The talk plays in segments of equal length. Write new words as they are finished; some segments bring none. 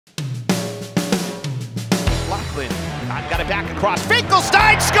Franklin got it back across.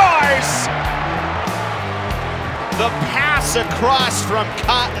 Finkelstein scores! The pass across from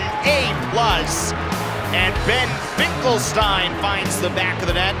Cotton, A+. And Ben Finkelstein finds the back of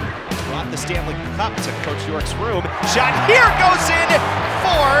the net. Brought the Stanley Cup to Coach York's room. Shot here goes in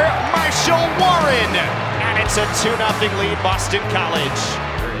for Marshall Warren. And it's a 2-0 lead, Boston College.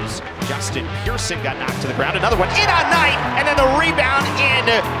 Here's Justin Pearson got knocked to the ground. Another one in on Knight, and then the rebound in.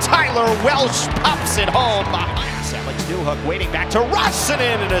 Tyler Welsh pops it home. Alex Newhook waiting back to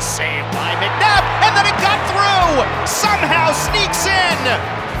Rossinen, and a save by McNabb, and then it got through! Somehow sneaks in!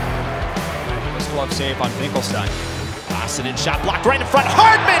 Glove save on Finkelstein. Rossinen shot blocked right in front.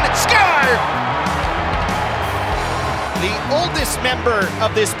 Hardman score! The oldest member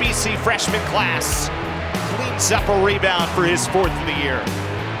of this BC freshman class cleans up a rebound for his 4th of the year.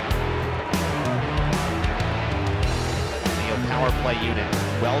 The power play unit.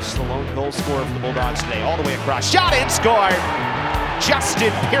 Welsh, the lone goal scorer for the Bulldogs today, all the way across. Shot and scored!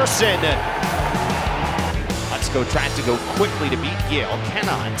 Justin Pearson. Let's go, tried to go quickly to beat Yale,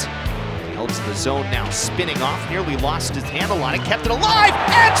 cannot. Held to the zone now, spinning off, nearly lost his handle on it, kept it alive,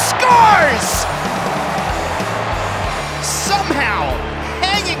 and scores! Somehow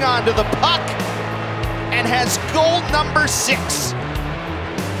hanging on to the puck, and has goal number 6.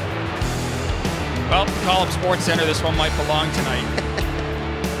 Well, call up Sports Center, this one might belong tonight.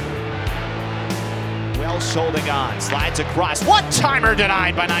 Welsh holding on, slides across. One-timer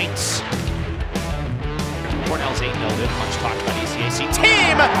denied by Knights. Cornell's 8-0 did much talk about ECAC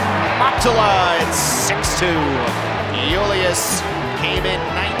team. Montala, it's 6-2. Julius came in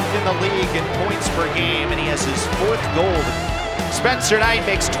 9th in the league in points per game, and he has his 4th goal. Spencer Knight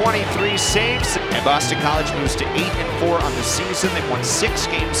makes 23 saves, and Boston College moves to 8-4 on the season. They've won 6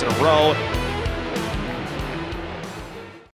 games in a row.